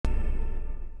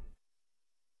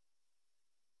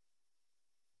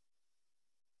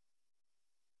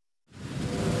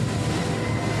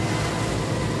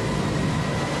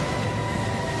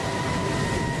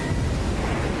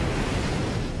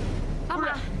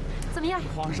么样？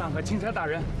皇上和钦差大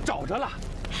人找着了，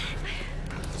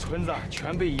村子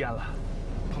全被淹了，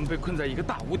他们被困在一个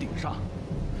大屋顶上。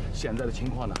现在的情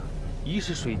况呢，一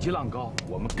是水急浪高，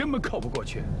我们根本靠不过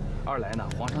去；二来呢，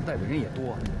皇上带的人也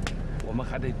多，我们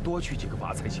还得多取几个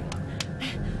拔才行啊。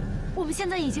我们现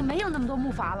在已经没有那么多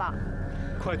木筏了，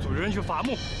快组织人去伐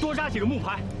木，多扎几个木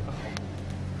牌。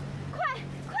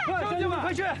快，兄弟们，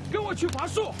快去，跟我去伐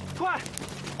树，快！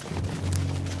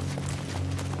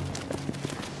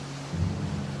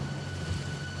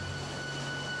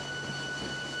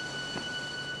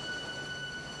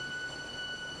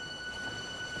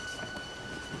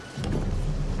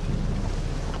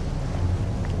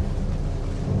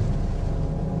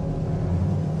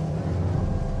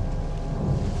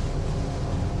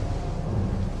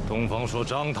东方说：“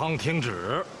张汤听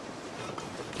旨。”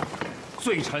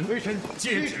罪臣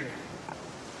接旨。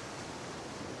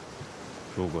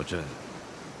如果朕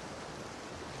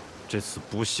这次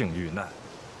不幸遇难，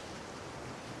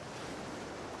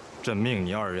朕命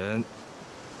你二人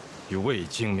与魏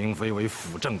京明妃为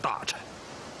辅政大臣，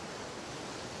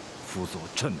辅佐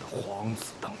朕的皇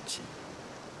子登基。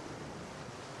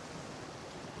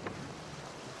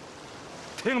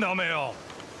听到没有？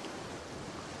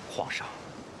皇上，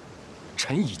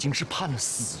臣已经是判了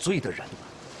死罪的人了。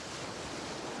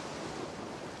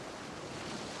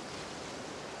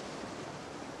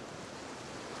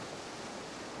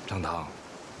张汤，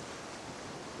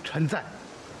臣在。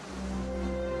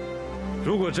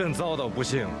如果朕遭到不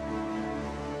幸，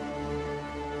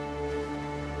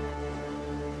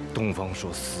东方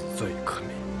说死罪可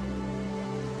免。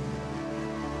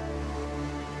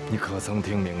你可曾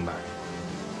听明白？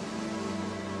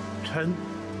臣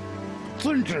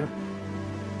遵旨。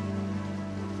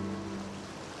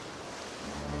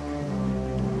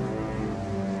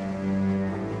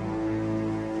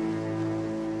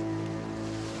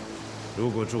如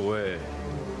果诸位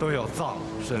都要葬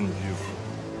身于府，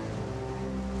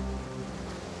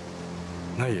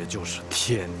那也就是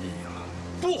天意了。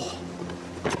不，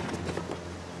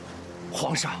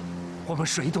皇上，我们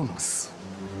谁都能死，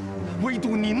唯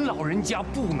独您老人家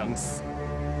不能死。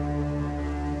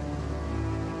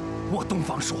我东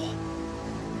方说，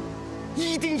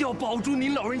一定要保住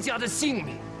您老人家的性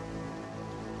命，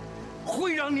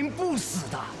会让您不死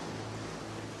的。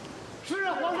是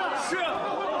啊，皇上。是啊。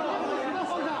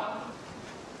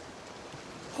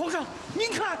 皇上，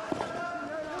您看，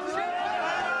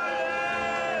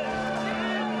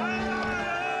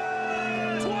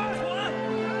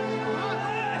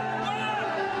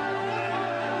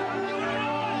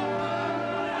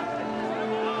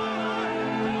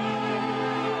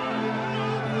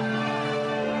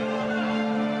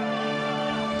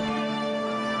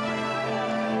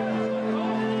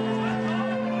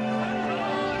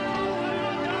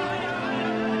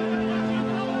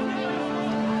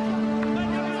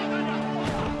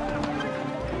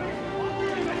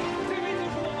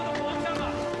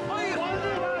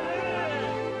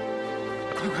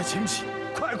请起，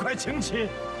快请起！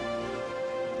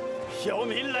小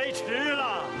民来迟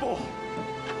了。不，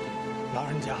老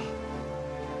人家，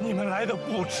你们来的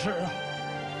不迟啊。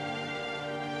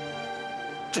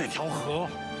这条河，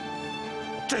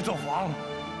这座房，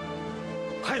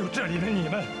还有这里的你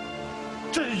们，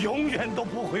朕永远都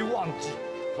不会忘记。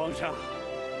皇上，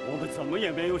我们怎么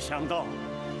也没有想到，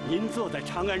您坐在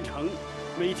长安城，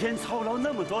每天操劳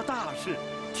那么多大事，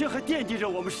却还惦记着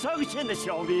我们伤心的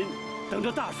小民。 等着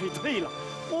大水退了，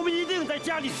我们一定在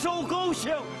家里烧高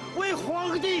香，为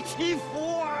皇帝祈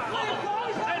福啊！为皇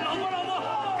上！哎，老伯，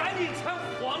赶紧搀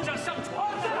皇上上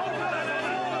床！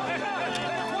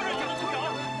拖着脚住脚，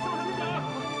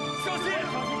小心！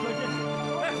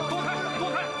哎，躲开！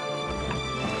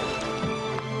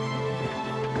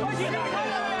快去！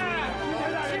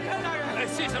大人！哎，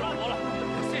谢谢老伯了，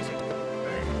谢谢。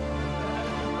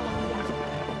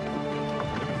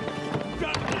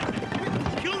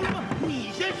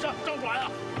 你先上船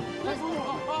啊！来，叔叔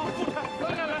啊，富太，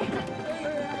来！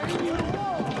哎呦，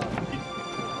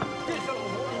这是老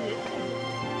伯。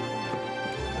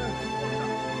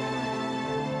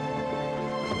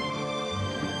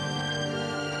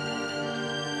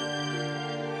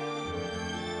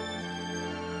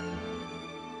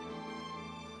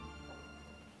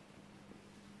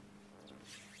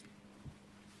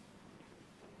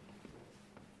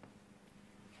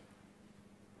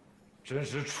真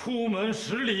是出门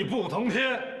十里不同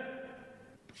天。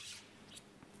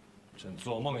朕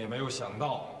做梦也没有想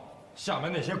到，厦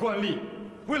门那些官吏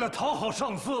为了讨好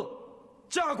上司，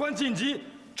加官晋级，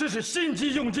真是心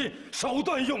机用尽，手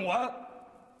段用完。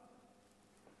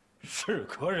是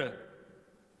可忍，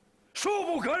恕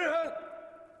不可忍。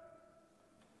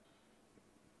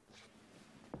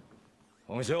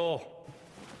王修，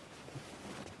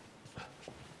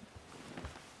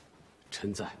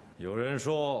臣在。有人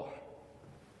说，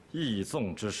义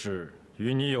纵之事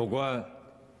与你有关，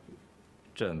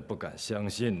朕不敢相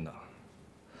信呐。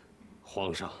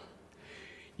皇上，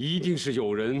一定是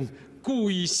有人故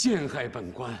意陷害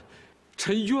本官，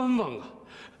臣冤枉啊！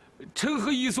臣和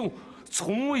义纵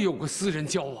从未有过私人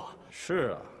交往。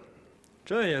是啊，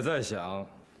朕也在想，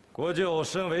国舅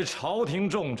身为朝廷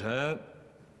重臣，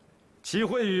岂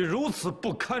会与如此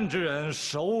不堪之人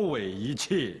首尾一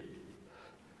气？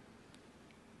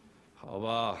好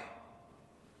吧，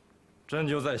朕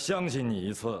就再相信你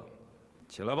一次。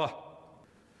起来吧。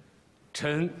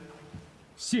臣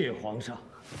谢皇上。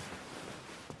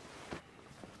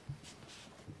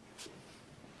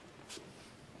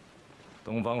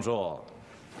东方朔，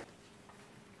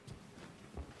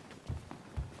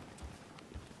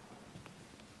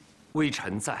微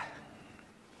臣在。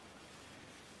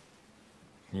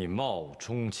你冒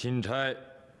充钦差，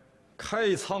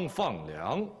开仓放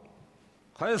粮，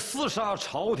还厮杀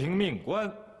朝廷命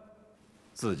官，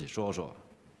自己说说，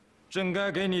朕该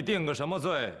给你定个什么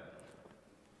罪？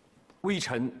微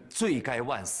臣罪该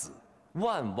万死，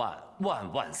万万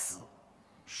万万死。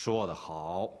说得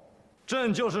好，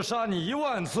朕就是杀你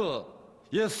10000次，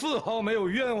也丝毫没有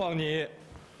冤枉你。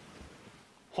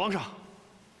皇上。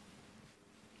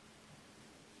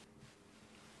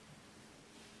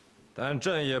 但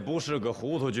朕也不是个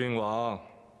糊涂君王。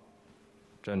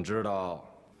朕知道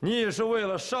你也是为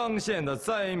了商县的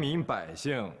灾民百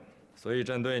姓，所以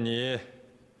朕对你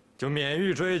就免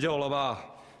于追究了吧。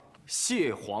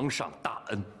谢皇上大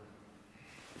恩。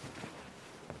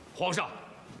皇上，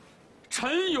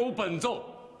臣有本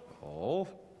奏。哦，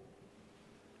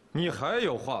你还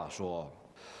有话说？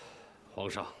皇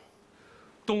上，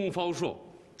东方朔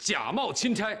假冒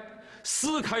钦差。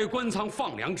 私开官仓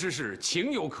放粮之事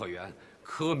情有可原，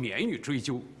可免于追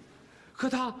究。可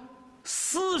他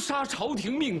厮杀朝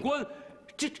廷命官，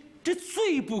这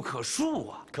罪不可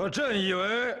恕啊！可朕以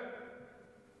为，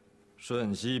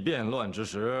瞬息变乱之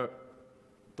时，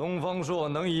东方朔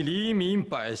能以黎民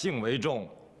百姓为重，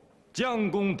将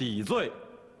功抵罪，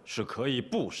是可以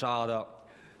不杀的。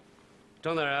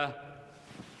张大人，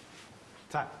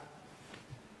在。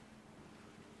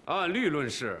按律论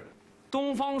事。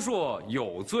 东方朔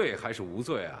有罪还是无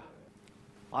罪啊？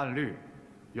按律，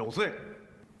有罪。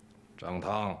张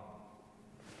汤，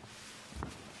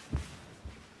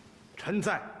臣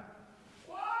在。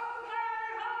皇太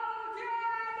后驾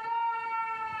到！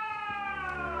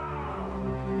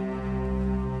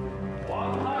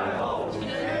皇太后千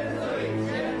岁，千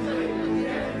岁，千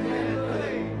岁！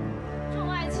众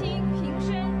爱卿平身。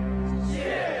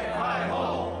谢太后。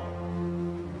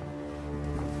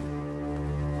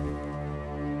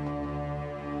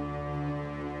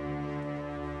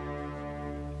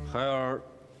 孩儿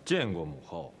见过母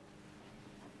后。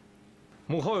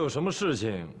母后有什么事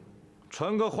情，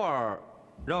传个话儿，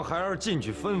让孩儿进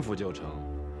去吩咐就成，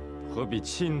何必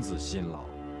亲自辛劳？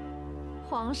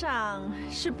皇上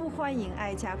是不欢迎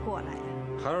哀家过来呀。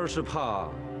孩儿是怕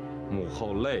母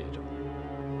后累着。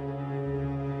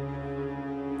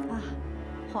啊，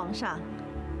皇上，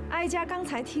哀家刚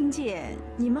才听见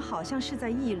你们好像是在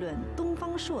议论东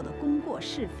方朔的功过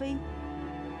是非。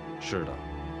是的。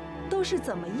 都是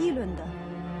怎么议论的？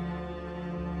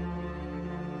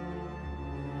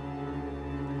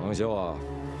王修啊，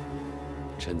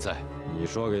臣在。你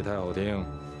说给太后听。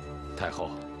太后，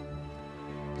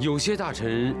有些大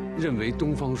臣认为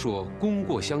东方朔功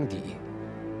过相抵，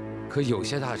可有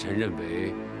些大臣认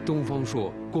为东方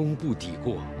朔功不抵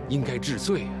过，应该治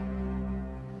罪啊。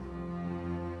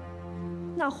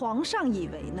那皇上以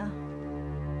为呢？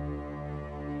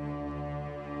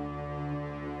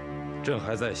 朕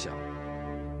还在想，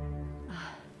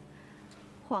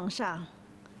皇上，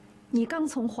你刚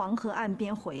从黄河岸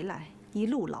边回来，一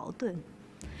路劳顿，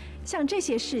像这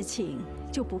些事情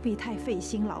就不必太费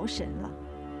心劳神了。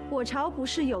我朝不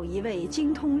是有一位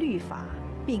精通律法、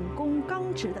秉公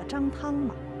刚直的张汤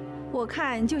吗？我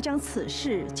看就将此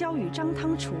事交与张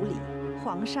汤处理，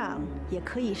皇上也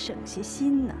可以省些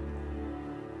心呢。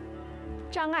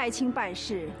张爱卿办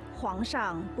事，皇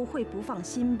上不会不放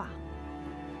心吧？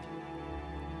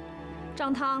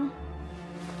 张汤，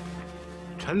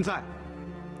臣在。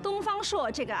东方朔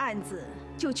这个案子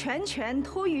就全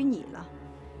托于你了。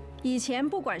以前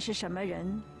不管是什么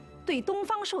人，对东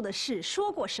方朔的事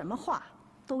说过什么话，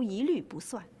都一律不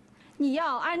算。你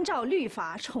要按照律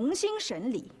法重新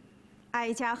审理。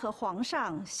哀家和皇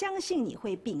上相信你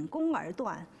会秉公而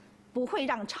断，不会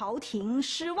让朝廷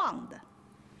失望的。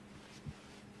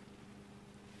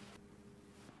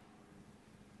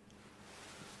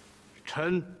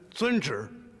臣遵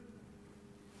旨。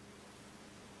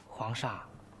皇上，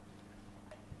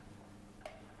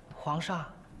皇上，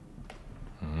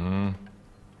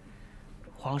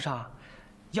皇上，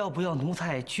要不要奴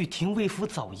才去廷尉府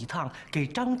走一趟，给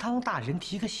张汤大人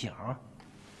提个醒儿？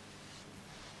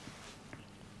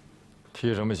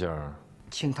提什么醒儿？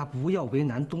请他不要为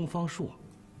难东方朔。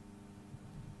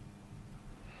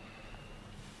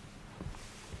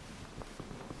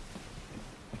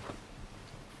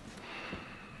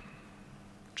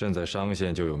朕在商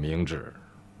县就有明旨，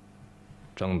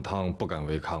张汤不敢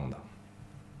违抗的。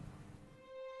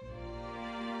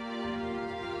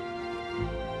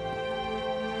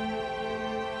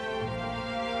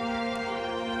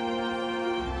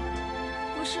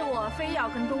不是我非要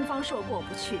跟东方朔过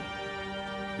不去。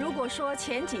如果说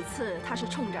前几次他是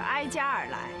冲着哀家而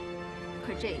来，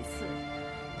可这一次，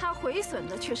他毁损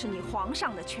的却是你皇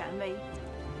上的权威。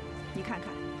你看看。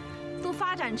 都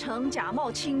发展成假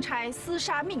冒钦差、厮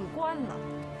杀命官了。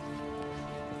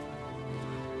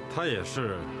他也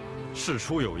是事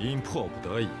出有因，迫不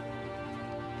得已。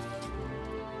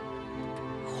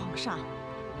皇上，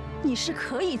你是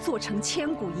可以做成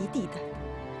千古一帝的，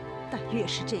但越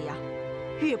是这样，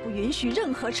越不允许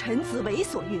任何臣子为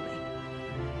所欲为。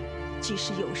即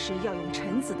使有时要用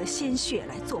臣子的鲜血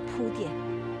来做铺垫，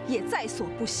也在所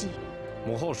不惜。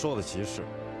母后说的极是。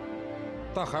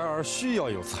 但孩儿需要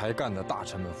有才干的大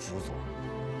臣们辅佐，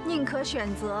宁可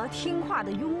选择听话的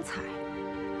庸才，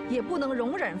也不能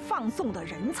容忍放纵的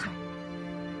人才。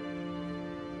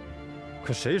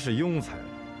可谁是庸才，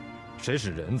谁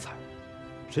是人才，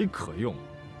谁可用，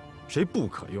谁不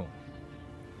可用，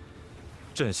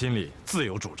朕心里自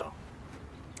有主张。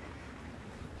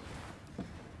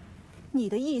你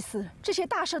的意思，这些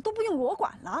大事都不用我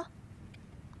管了？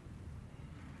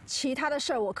其他的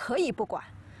事儿我可以不管。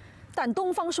 但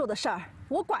东方朔的事儿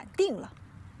我管定了，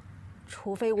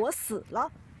除非我死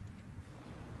了。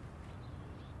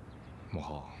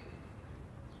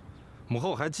母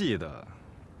后还记得，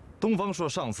东方朔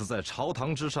上次在朝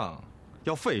堂之上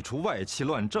要废除外戚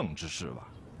乱政之事吧？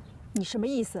你什么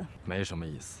意思？没什么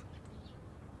意思，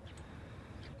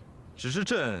只是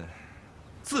朕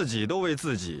自己都为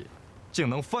自己竟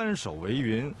能翻手为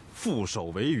云、覆手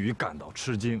为雨感到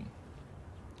吃惊。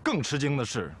更吃惊的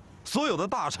是。 所有的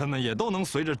大臣们也都能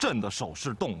随着朕的手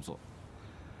势动作。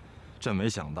朕没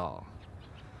想到，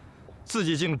自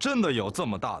己竟真的有这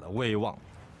么大的威望。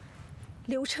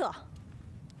刘彻，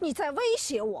你在威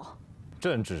胁我？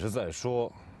朕只是在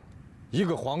说，一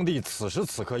个皇帝此时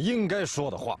此刻应该说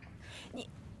的话。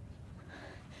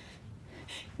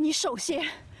你首先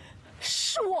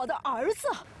是我的儿子。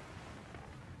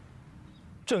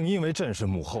正因为朕是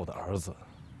母后的儿子，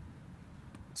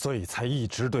所以才一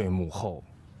直对母后。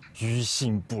 于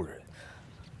心不忍。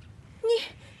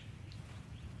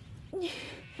你，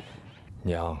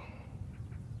娘，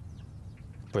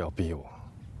不要逼我，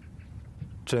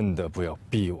真的不要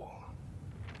逼我。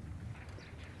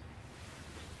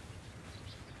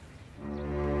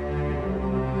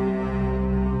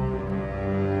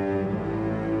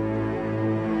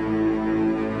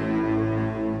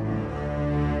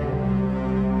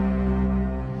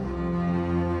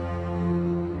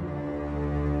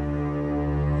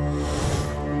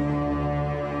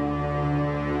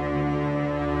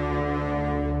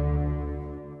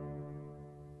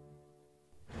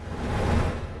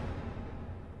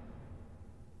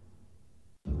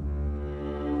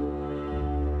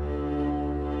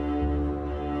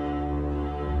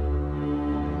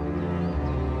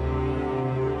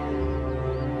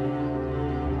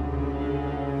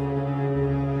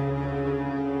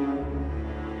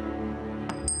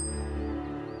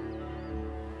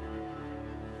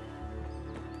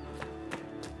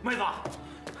妹子，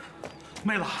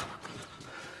妹子，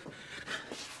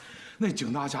那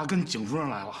景大侠跟景主任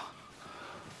来了。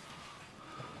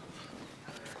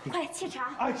快沏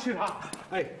茶！哎，沏茶！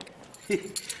哎，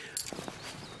嘿，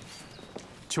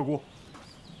秋姑，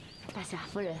大侠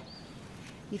夫人，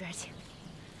一边请。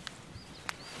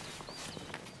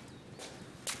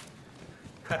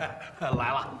来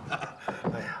了！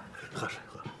哎呀，喝水，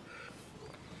喝水。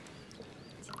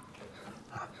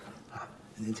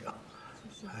您请。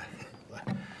 哎，来，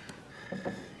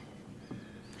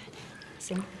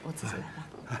行，我自己来吧。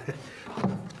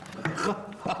喝。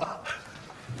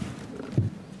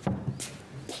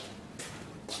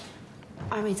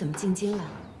二位怎么进京了？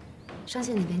商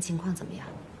县那边情况怎么样？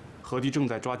何帝正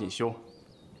在抓紧修，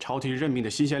朝廷任命的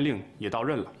新县令也到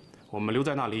任了，我们留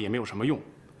在那里也没有什么用。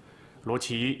罗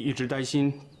琦一直担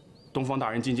心东方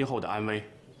大人进京后的安危，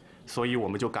所以我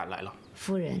们就赶来了。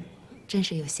夫人真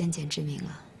是有先见之明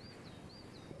啊。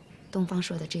东方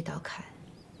朔的这道坎，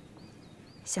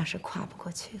像是跨不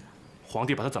过去了。皇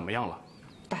帝把他怎么样了？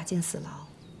打进死牢。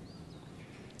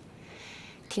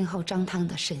听候张汤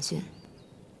的审讯。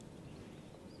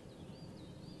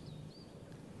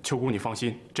秋姑，你放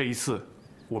心，这一次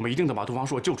我们一定能把东方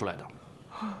朔救出来的。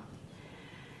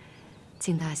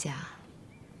金大侠，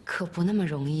可不那么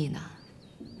容易呢。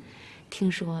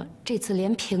听说这次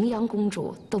连平阳公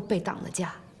主都被挡了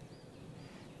驾。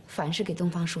凡是给东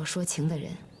方朔说情的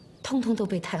人，通通都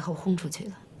被太后轰出去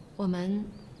了。我们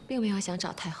并没有想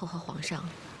找太后和皇上。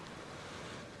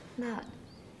那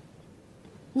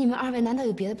你们二位难道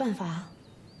有别的办法？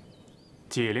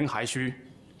解铃还须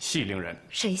系铃人。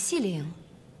谁系铃？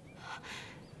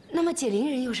那么解铃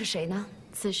人又是谁呢？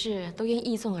此事都因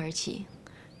义纵而起。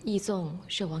义纵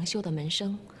是王修的门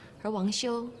生，而王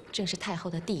修正是太后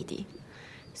的弟弟，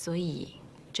所以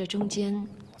这中间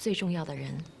最重要的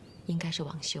人应该是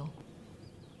王修。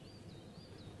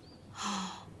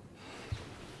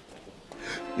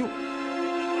哟，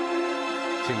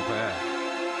金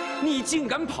奎，你竟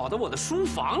敢跑到我的书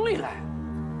房里来！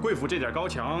贵府这点高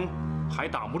墙还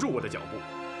挡不住我的脚步。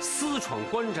私闯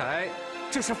官宅，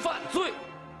这是犯罪。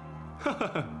呵呵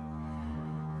呵，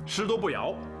诗多不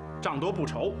摇，账多不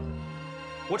愁。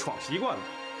我闯习惯了，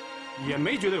也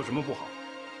没觉得有什么不好。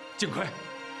金奎，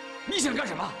你想干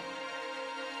什么？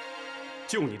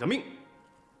救你的命。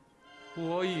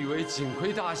我以为锦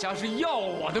葵大侠是要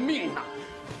我的命呢。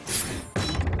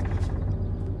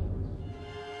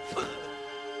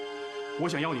我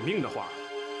想要你命的话，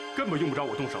根本用不着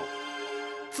我动手，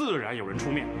自然有人出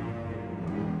面。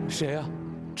谁啊？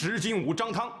执金吾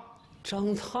张汤。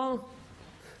张汤？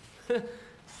哼！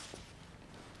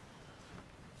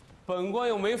本官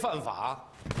又没犯法，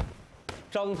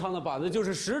张汤的板子就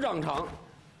是10丈长，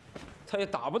他也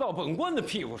打不到本官的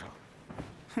屁股上。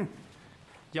哼！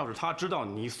要是他知道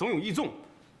你怂恿义纵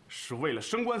是为了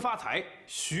升官发财、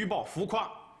虚报浮夸、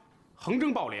横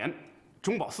征暴敛、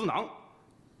中饱私囊，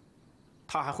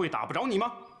他还会打不着你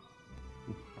吗？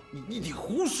你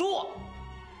胡说！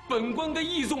本官跟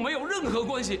义纵没有任何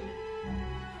关系。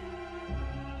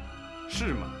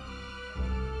是吗？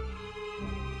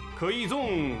可义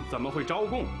纵怎么会招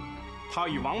供？他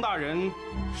与王大人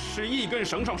是一根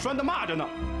绳上拴的蚂蚱呢。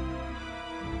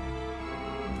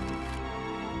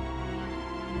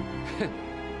哼，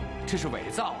这是伪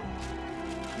造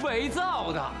的，伪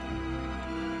造的。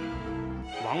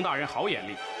王大人好眼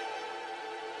力，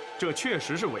这确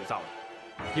实是伪造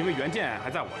的，因为原件还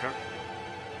在我这儿，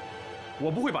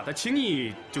我不会把它轻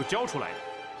易就交出来的。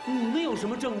你们有什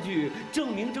么证据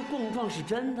证明这供状是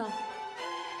真的？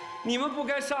你们不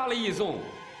该杀了义纵，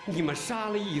你们杀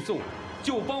了义纵，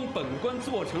就帮本官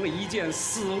做成了一件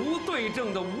死无对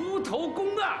证的无头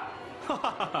公案。哈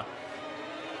哈哈哈！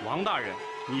王大人，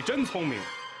你真聪明，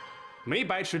没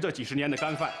白吃这几10年的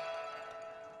干饭。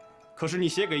可是你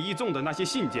写给义纵的那些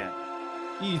信件，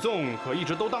义纵可一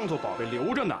直都当作宝贝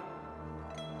留着呢。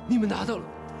你们拿到了？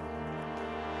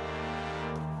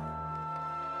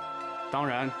当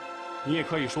然，你也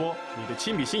可以说你的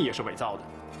亲笔信也是伪造的。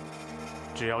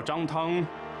只要张汤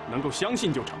能够相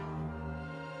信就成。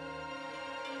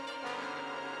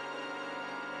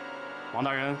王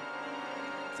大人，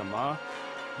怎么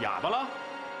哑巴了？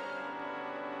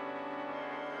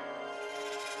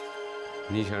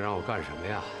你想让我干什么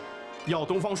呀？要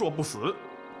东方朔不死。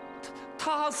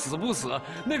他死不死，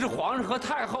那是皇上和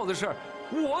太后的事儿，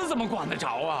我怎么管得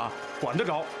着啊？管得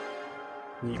着。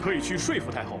你可以去说服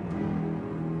太后。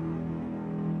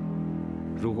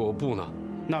如果我不呢？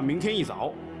那明天一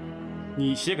早，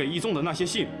你写给义纵的那些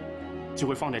信，就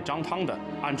会放在张汤的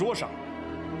案桌上。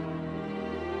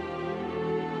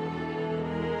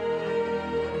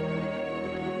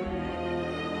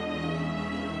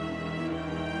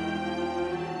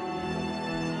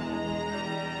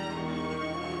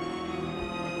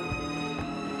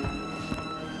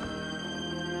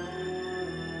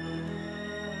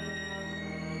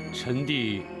臣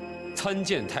弟参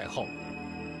见太后。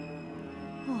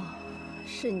哦，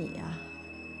是你啊！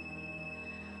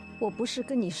我不是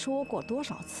跟你说过多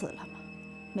少次了吗？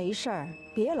没事儿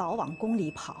别老往宫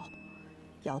里跑，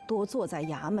要多坐在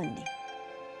衙门里，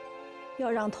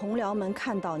要让同僚们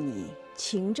看到你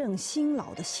勤政辛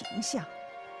劳的形象。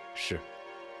是。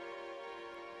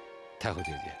太后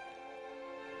姐姐，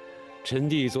臣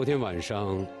弟昨天晚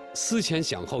上思前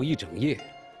想后一整夜，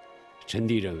臣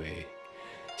弟认为，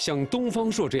像东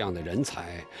方朔这样的人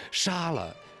才杀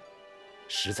了，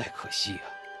实在可惜啊。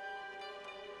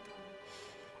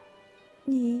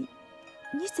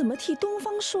你怎么替东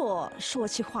方朔说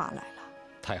起话来了？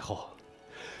太后，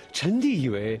臣弟以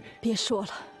为……别说了，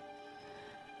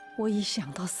我一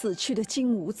想到死去的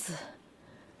金吾子，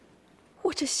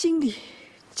我这心里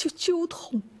就揪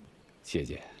痛。姐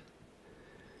姐，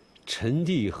臣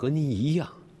弟和您一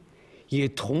样，也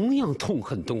同样痛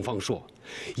恨东方朔，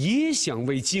也想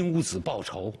为金乌子报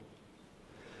仇。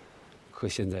可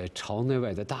现在朝内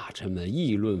外的大臣们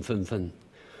议论纷纷，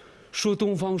说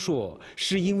东方朔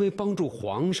是因为帮助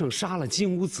皇上杀了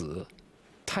金乌子，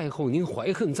太后您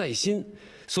怀恨在心，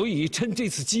所以趁这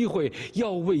次机会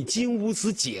要为金乌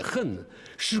子解恨，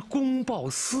是公报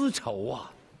私仇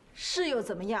啊。是又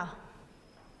怎么样？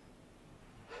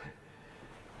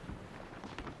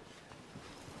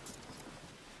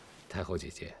太后姐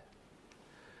姐，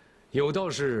有道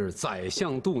是宰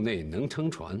相肚内能撑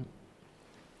船。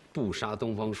不杀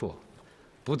东方朔，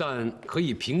不但可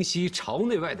以平息朝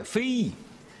内外的非议，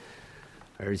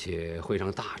而且会让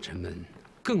大臣们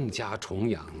更加崇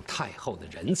仰太后的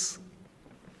仁慈。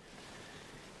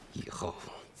以后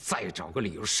再找个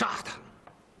理由杀他，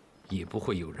也不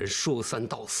会有人说三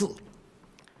道四了。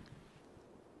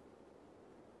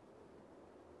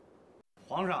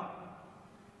皇上，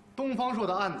东方朔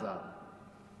的案子，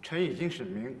臣已经审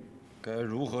明，该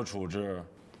如何处置？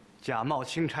假冒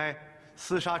钦差，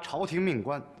厮杀朝廷命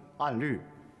官，按律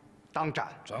当斩。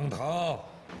张唐，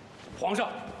皇上，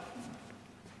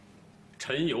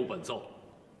臣有本奏。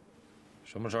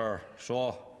什么事儿？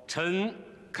说。臣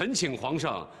恳请皇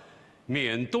上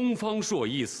免东方朔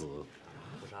一死。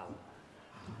不杀了。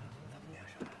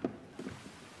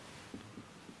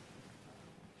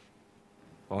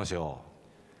王修，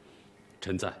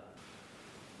臣在。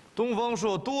东方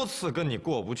朔多次跟你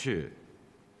过不去，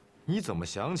你怎么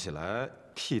想起来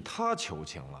替他求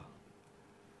情了？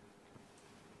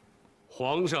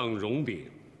皇上容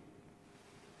禀，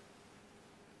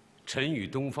臣与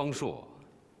东方朔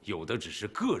有的只是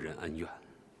个人恩怨。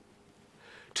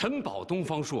臣保东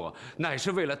方朔乃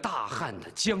是为了大汉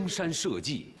的江山社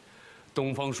稷。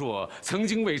东方朔曾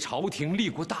经为朝廷立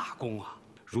过大功啊！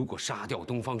如果杀掉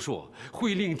东方朔，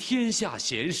会令天下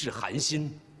贤士寒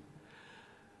心。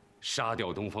杀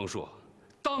掉东方朔，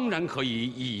当然可以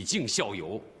以儆效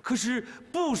尤。可是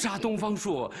不杀东方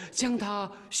朔，将他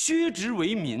削职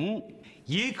为民，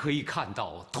也可以看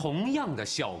到同样的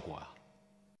效果啊！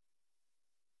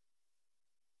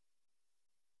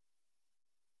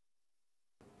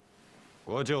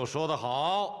国舅说得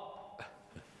好，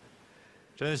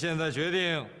朕现在决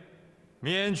定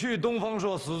免去东方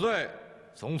朔死罪，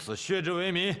从此削职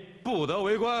为民，不得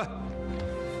为官。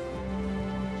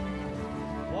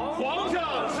皇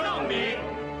上圣明。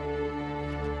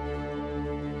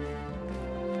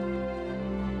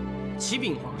启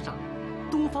禀皇上，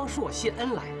东方朔谢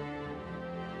恩来。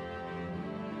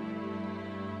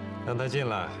让他进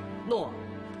来。诺。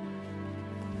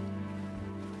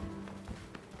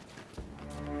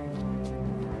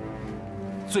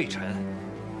罪臣，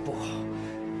不，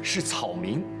是草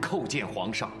民叩见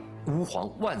皇上，吾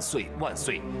皇万岁万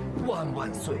岁万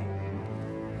万岁。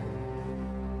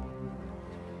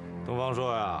东方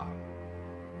朔呀，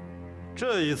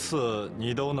这一次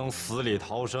你都能死里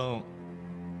逃生，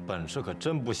本事可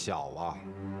真不小啊！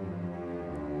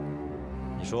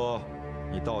你说，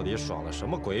你到底耍了什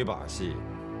么鬼把戏，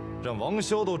让王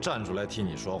修都站出来替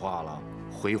你说话了？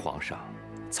回皇上，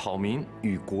草民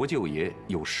与国舅爷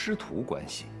有师徒关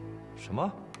系。什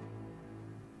么？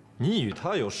你与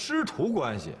他有师徒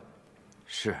关系？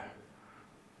是。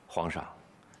皇上，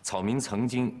草民曾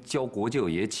经教国舅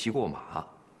爷骑过马。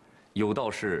有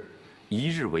道是，一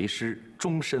日为师，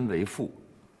终身为父。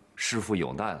师傅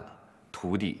有难了，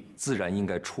徒弟自然应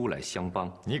该出来相帮。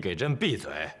你给朕闭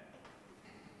嘴！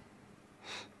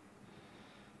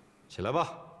起来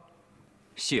吧。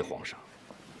谢皇上。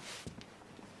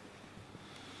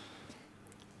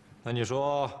那你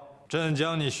说，朕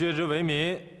将你削职为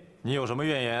民，你有什么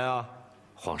怨言啊？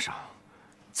皇上，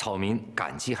草民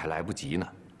感激还来不及呢，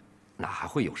哪还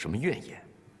会有什么怨言？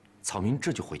草民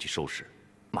这就回去收拾。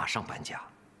马上搬家。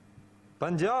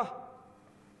搬家？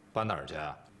搬哪儿去？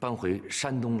搬回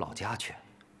山东老家去。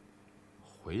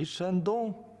回山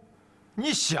东？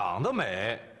你想得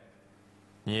美！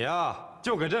你呀，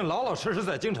就给朕老老实实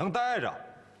在京城待着。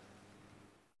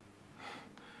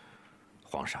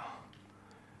皇上，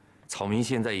草民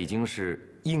现在已经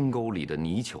是阴沟里的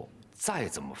泥鳅，再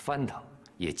怎么翻腾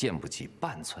也溅不起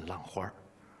半寸浪花。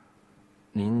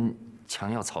您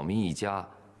强要草民一家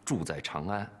住在长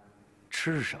安，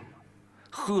吃什么，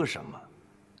喝什么，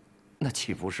那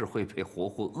岂不是会被活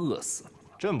活饿死了？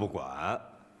朕不管。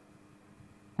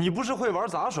你不是会玩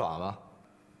杂耍吗？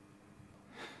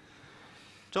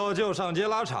照旧上街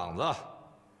拉场子，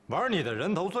玩你的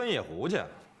人头钻夜壶去。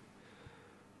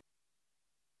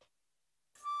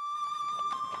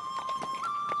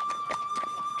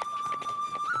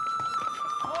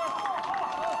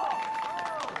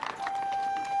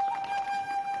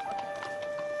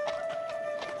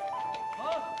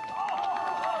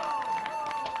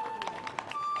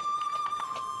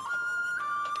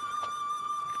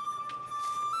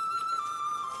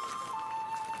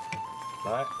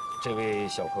来，这位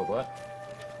小客官，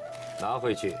拿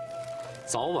回去，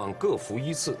早晚各服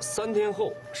1次，3天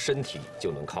后身体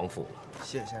就能康复了。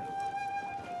谢谢先生。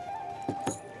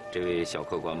这位小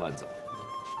客官慢走。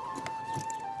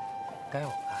该我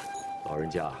了。老人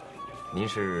家，您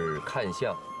是看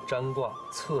相、占卦、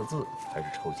测字，还是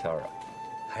抽签啊？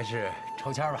还是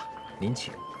抽签吧。您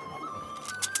请。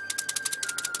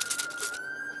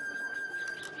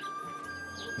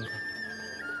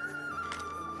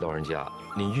老人家，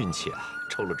您运气啊，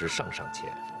抽了支上上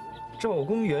签。赵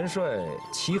公元帅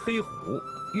骑黑虎，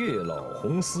月老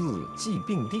红丝系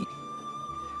并蒂。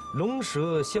龙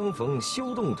蛇相逢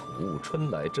休动土，春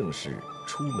来正是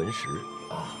出门时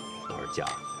啊！老人家，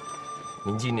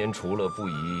您今年除了不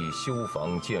宜修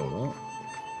房建屋，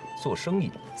做生意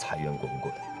财源滚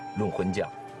滚；论婚嫁，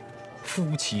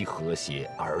夫妻和谐，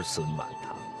儿孙满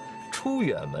堂；出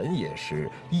远门也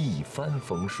是一帆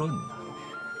风顺呐。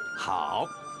好，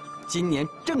今年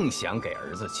正想给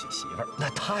儿子娶媳妇儿，那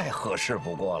太合适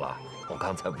不过了。我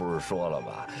刚才不是说了吗？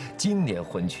今年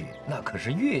婚娶那可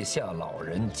是月下老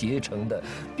人结成的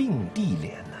并蒂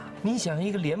莲呐！你想，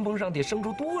一个莲蓬上得生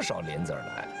出多少莲子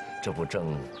来？这不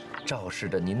正昭示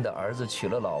着您的儿子娶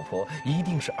了老婆，一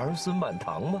定是儿孙满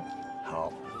堂吗？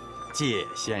好，借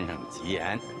先生吉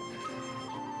言。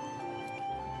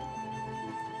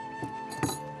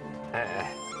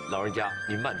哎，老人家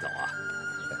您慢走啊！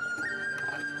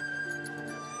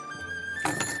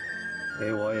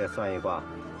给我也算一卦。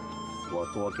我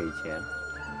多给钱。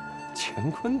乾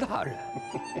坤大人，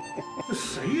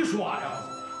谁说呀？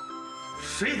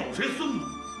谁走谁孙子。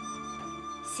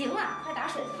行了，快打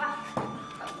水去吧，等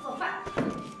着做饭。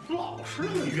老是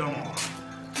那么冤枉啊！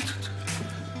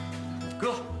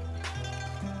哥，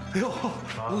哎呦，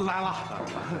来了！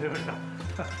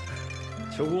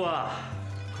秋姑啊，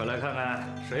快来看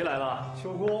看谁来了。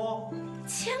秋姑，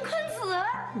乾坤子，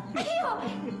哎呦，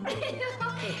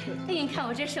你看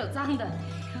我这手脏的。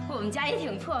我们家也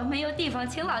挺破，没有地方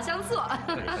请老乡坐。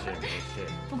是。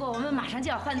不过我们马上就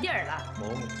要换地儿了，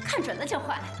看准了就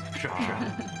换。是。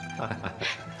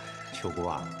秋姑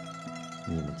啊，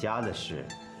你们家的事，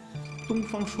东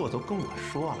方朔都跟我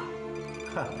说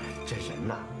了。这人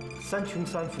呐，3穷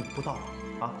3富不到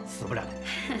啊，死不了。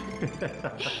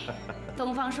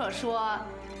东方朔说，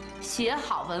学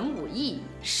好文武艺，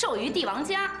授于帝王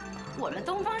家。我们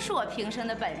东方朔平生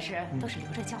的本事都是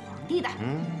留着叫皇帝的。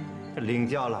领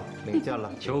教了。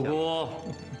秋姑，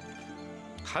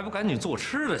还不赶紧做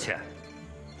吃的去？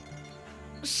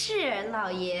是老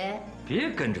爷。别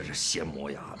跟着这闲磨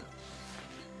牙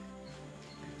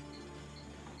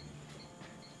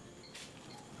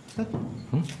的。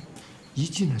一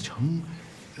进了城，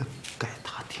改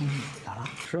他听你的了。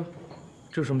是啊，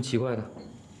这有什么奇怪的？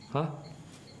啊，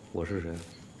我是谁？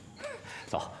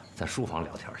走，咱书房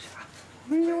聊天去啊。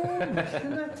哎呦，你现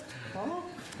在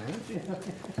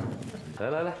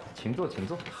来，请坐。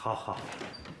好。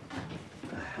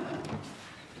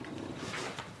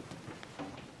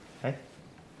哎，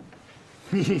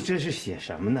你这是写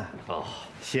什么呢？哦，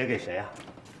写给谁啊？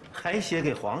还写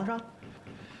给皇上？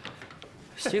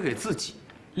写给自己，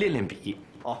练练笔。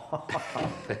哦，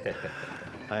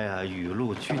哎呀，雨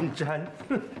露均沾，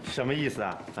什么意思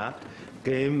啊？啊，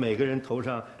给每个人头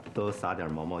上都撒点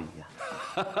毛毛雨啊。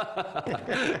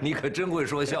你可真会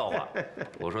说笑话。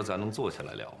我说咱能坐下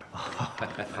来聊吗？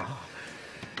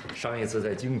上一次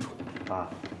在荆楚啊，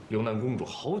刘南公主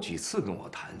好几次跟我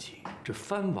谈起这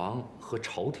藩王和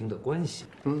朝廷的关系，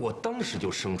我当时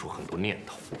就生出很多念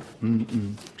头。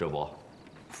这不，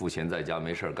赋闲在家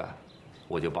没事干，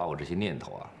我就把我这些念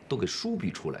头啊都给书笔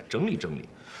出来整理整理，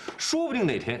说不定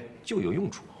哪天就有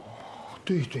用处。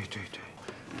对。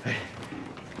哎，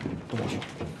东方兄，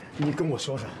你跟我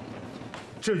说说，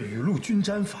这雨露均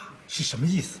沾法是什么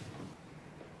意思？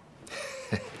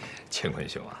乾坤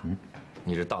兄啊，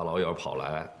你这大老远跑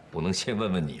来，我能先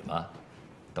问问你吗？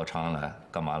到长安来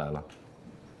干嘛来了？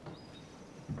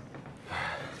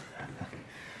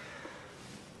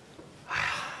哎呀，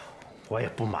我也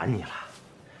不瞒你了，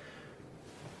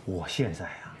我现在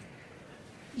啊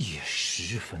也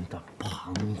十分的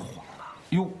彷徨啊。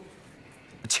哟，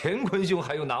乾坤兄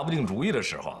还有拿不定主意的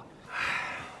时候啊！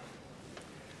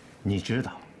你知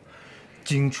道，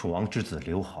荆楚王之子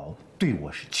刘豪对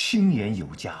我是青言有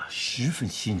加，十分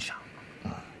欣赏。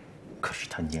可是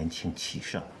他年轻气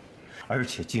盛，而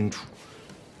且荆楚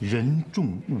人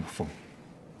重物丰，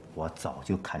我早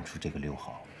就看出这个刘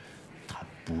豪，他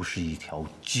不是一条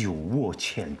久卧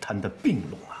浅滩的病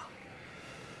龙啊。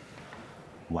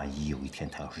万一有一天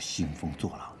他要是兴风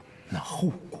作浪，那后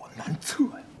果难测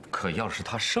呀。可要是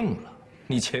他胜了，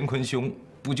你乾坤兄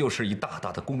不就是一大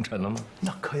大的功臣了吗？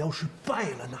那可要是败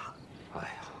了呢？哎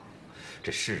呀，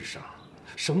这世上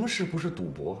什么事不是赌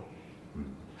博？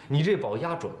你这宝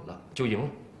压准了就赢了，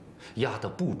压得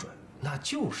不准那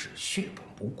就是血本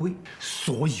无归。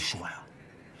所以说呀，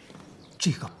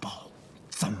这个宝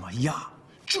怎么压，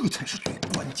这才是最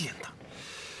关键的。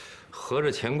合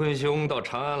着乾坤兄到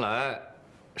长安来，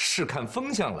是看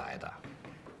风向来的。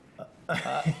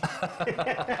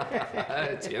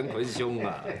乾坤兄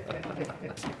啊！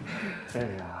哎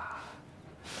呀，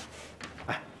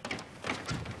哎，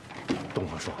东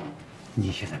方朔，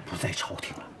你现在不在朝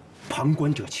廷了，旁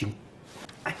观者清。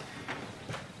哎，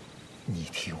你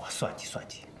替我算计算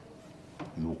计，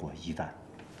如果一旦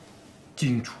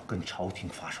荆楚跟朝廷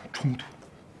发生冲突，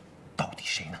到底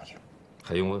谁能赢？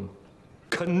还用问吗？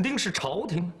肯定是朝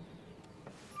廷。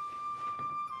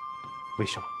为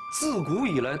什么？自古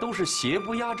以来都是邪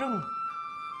不压正啊。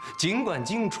尽管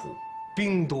荆楚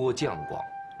兵多将广，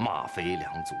马肥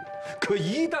粮足，可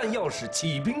一旦要是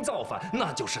起兵造反，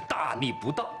那就是大逆不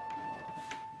道。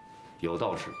有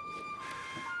道是：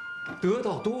得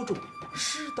道多助，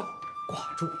失道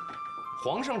寡助。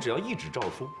皇上只要一纸诏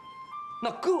书，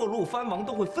那各路藩王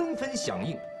都会纷纷响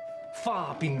应，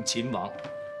发兵擒王。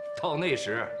到那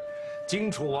时，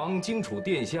荆楚王、荆楚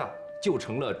殿下就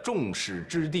成了众矢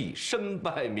之的，身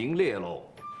败名裂喽。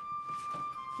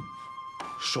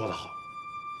说得好，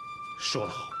说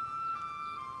得好。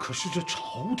可是这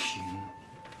朝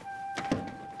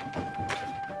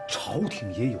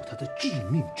廷也有它的致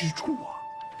命之处啊。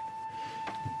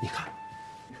你看，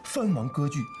藩王割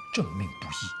据，政命不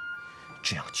易，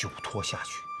这样久拖下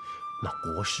去，那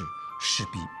国势势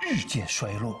必日渐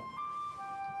衰落，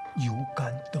油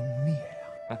干灯灭呀。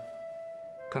哎，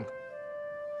看看。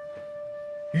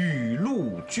雨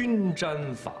露均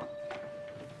沾法，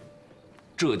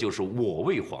这就是我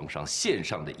为皇上献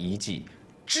上的一剂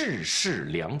治世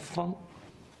良方。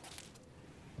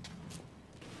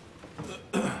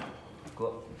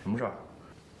哥，什么事儿？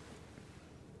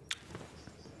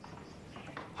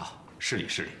好，失礼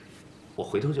失礼，我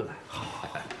回头就来。好，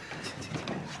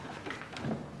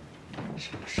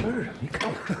什么事儿啊？没看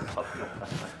我这朋友。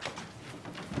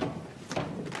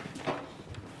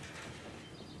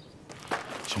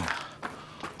兄弟，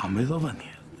俺没个问题，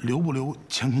留不留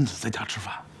乾坤子在家吃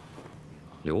饭？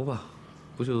留吧，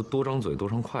不就多张嘴多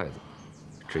双筷子，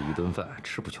这一顿饭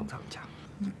吃不穷咱们家。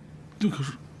这可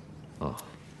是……啊，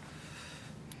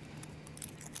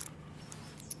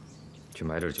去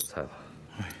买点韭菜吧。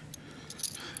哎，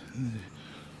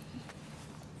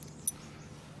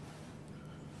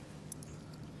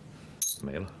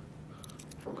没了，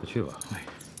快去吧。哎。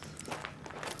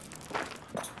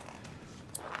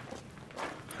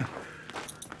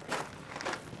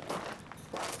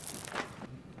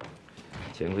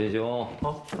乾坤兄，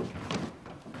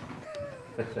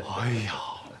哎呀，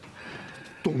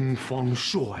东方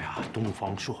朔呀，东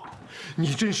方朔，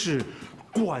你真是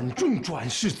管仲转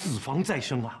世，子房再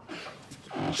生啊！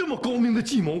这么高明的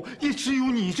计谋，也只有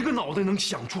你这个脑袋能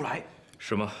想出来，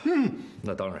是吗？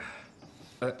那当然。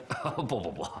哎，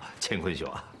不，乾坤兄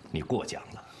啊，你过奖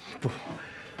了。不，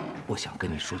我想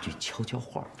跟你说句悄悄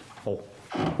话。哦，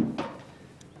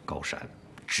高山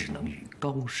只能与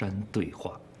高山对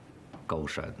话。高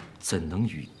山怎能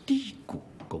与低谷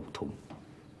沟通？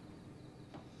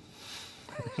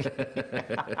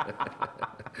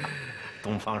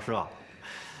东方朔，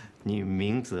你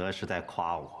明则是在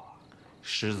夸我，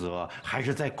实则还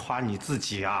是在夸你自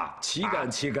己啊！岂敢！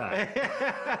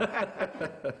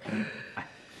哎，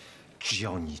只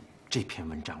要你这篇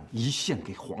文章一献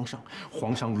给皇上，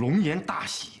皇上龙颜大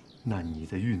喜，那你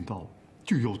的运道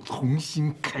就又重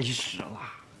新开始了。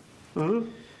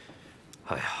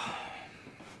哎呀。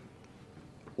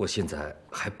我现在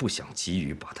还不想急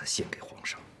于把它献给皇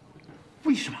上。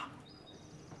为什么？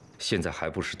现在还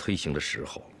不是推行的时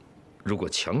候，如果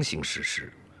强行实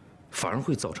施，反而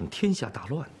会造成天下大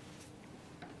乱。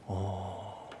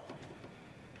哦，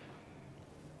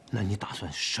那你打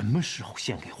算什么时候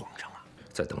献给皇上啊？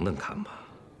再等等看吧。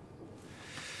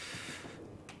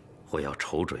我要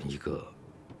瞅准一个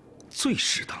最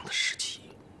适当的时机。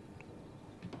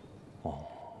哦。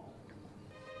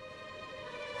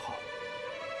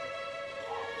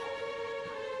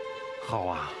好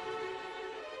啊，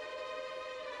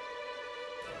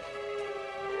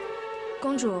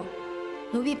公主，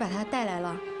奴婢把她带来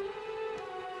了。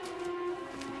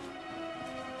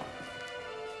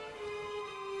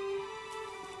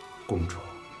公主，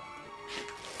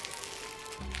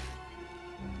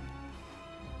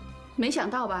没想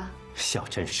到吧？小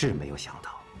臣是没有想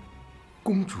到，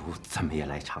公主怎么也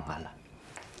来长安了？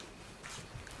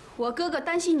我哥哥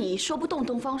担心你说不动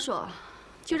东方朔，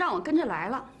就让我跟着来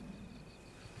了。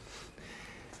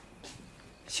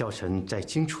小臣在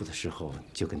荆楚的时候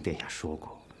就跟殿下说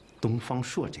过，东方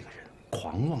朔这个人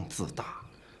狂妄自大，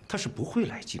他是不会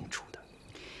来荆楚的。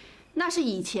那是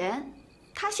以前，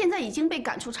他现在已经被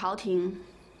赶出朝廷，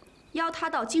邀他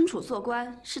到荆楚做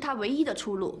官是他唯一的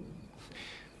出路。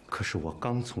可是我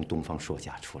刚从东方朔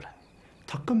家出来，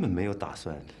他根本没有打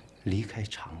算离开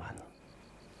长安呢。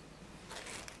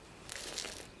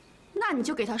那你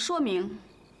就给他说明，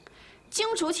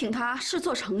荆主请他是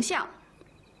做丞相，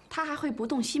他还会不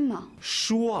动心吗？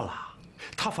说了，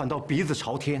他反倒鼻子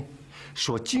朝天，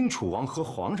说荆楚王和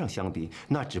皇上相比，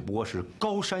那只不过是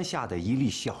高山下的一粒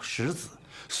小石子，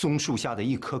松树下的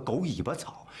一棵狗尾巴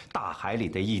草，大海里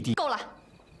的一滴。够了！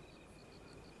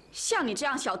像你这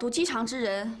样小肚鸡肠之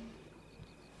人，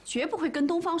绝不会跟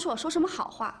东方朔说什么好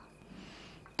话。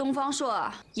东方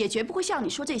朔也绝不会向你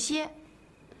说这些，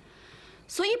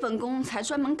所以本宫才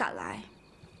专门赶来。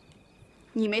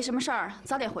你没什么事儿，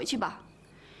早点回去吧。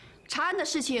长安的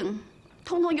事情，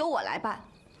通通由我来办。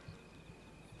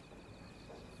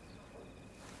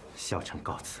小臣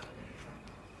告辞。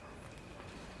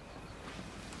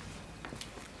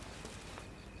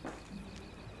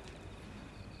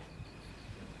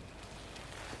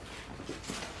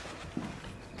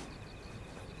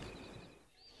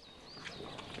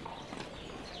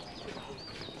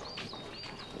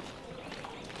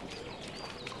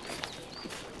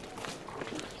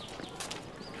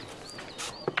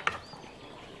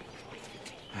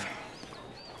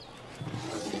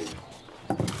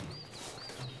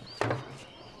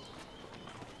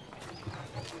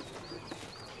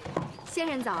先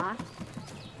生早啊！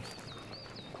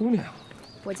姑娘，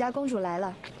我家公主来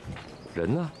了。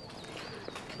人呢？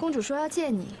公主说要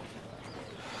见你。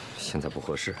现在不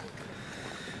合适，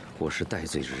我是戴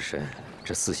罪之身，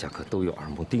这四下可都有耳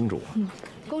目盯着我。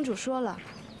公主说了，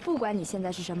不管你现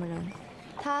在是什么人，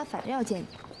她反正要见你。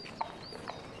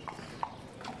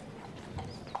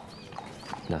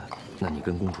那你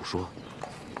跟公主说，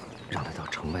让她到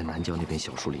城外南郊那边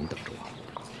小树林等着我。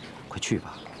快去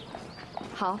吧。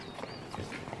好。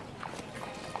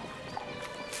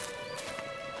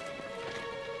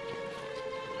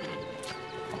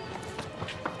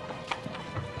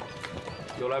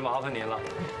又来麻烦您了。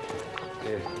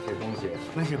这东西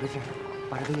没事没事，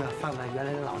把这东西放在原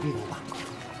来的老地方吧。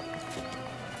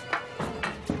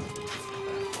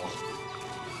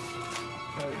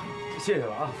谢谢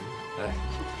了啊。哎。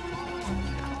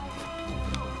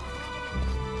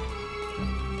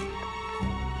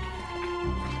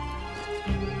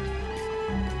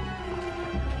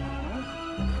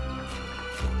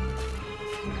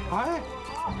哎，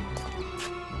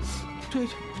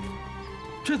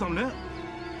这怎么连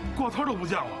挂摊都不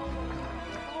见了？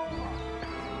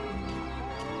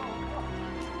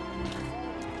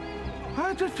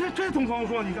哎，这东方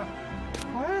朔，你看，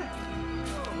哎，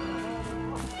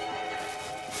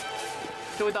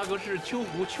这位大哥是秋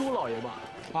胡邱老爷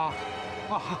吧？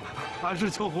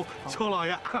是秋胡邱老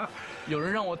爷。有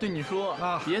人让我对你说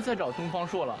别再找东方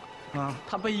朔了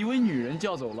他被一位女人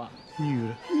叫走了。女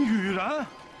人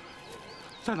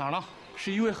在哪儿呢？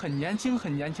是一位很年轻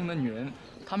的女人，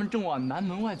他们正往南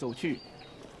门外走去。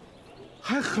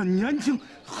还很年轻。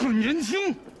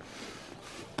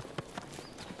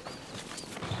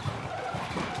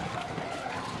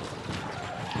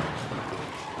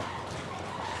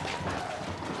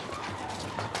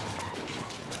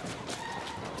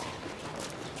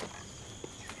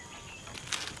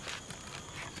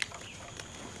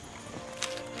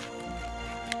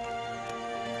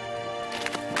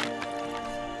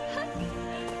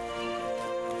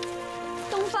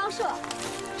东方朔，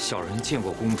小人见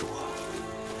过公主。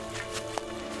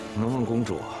能问公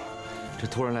主，这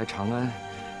突然来长安，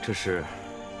这是？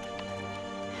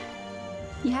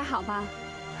你还好吧？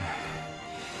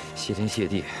谢天谢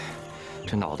地，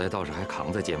这脑袋倒是还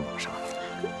扛在肩膀上呢。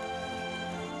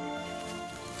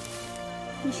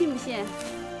你信不信？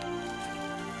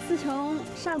自从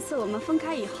上次我们分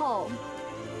开以后，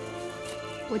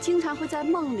我经常会在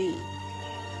梦里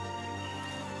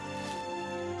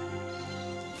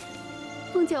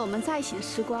梦见我们在一起的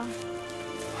时光。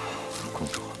公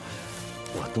主，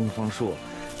我东方朔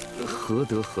何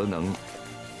德何能，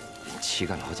岂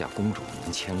敢劳驾公主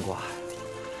您牵挂？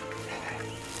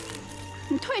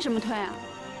你退什么退啊？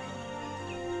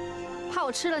怕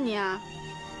我吃了你啊？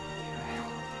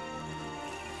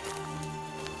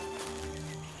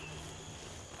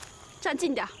站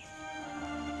近点，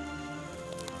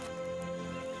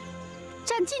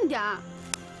站近点。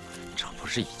这不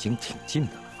是已经挺近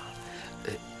的了吗？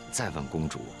再问公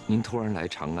主，您突然来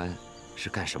长安，是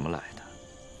干什么来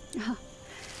的？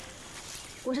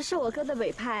我是受我哥的委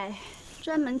派，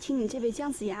专门请你这位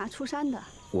姜子牙出山的。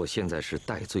我现在是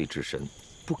戴罪之身，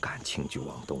不敢轻举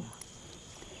妄动啊。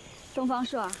东方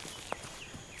朔，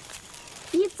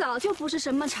你早就不是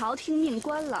什么朝廷命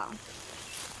官了，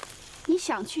你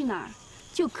想去哪儿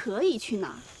就可以去哪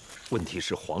儿。问题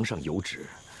是皇上有旨，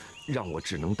让我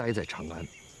只能待在长安，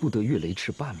不得越雷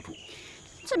池半步。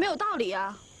这没有道理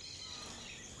啊！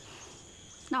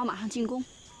那我马上进宫，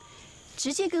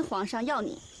直接跟皇上要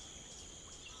你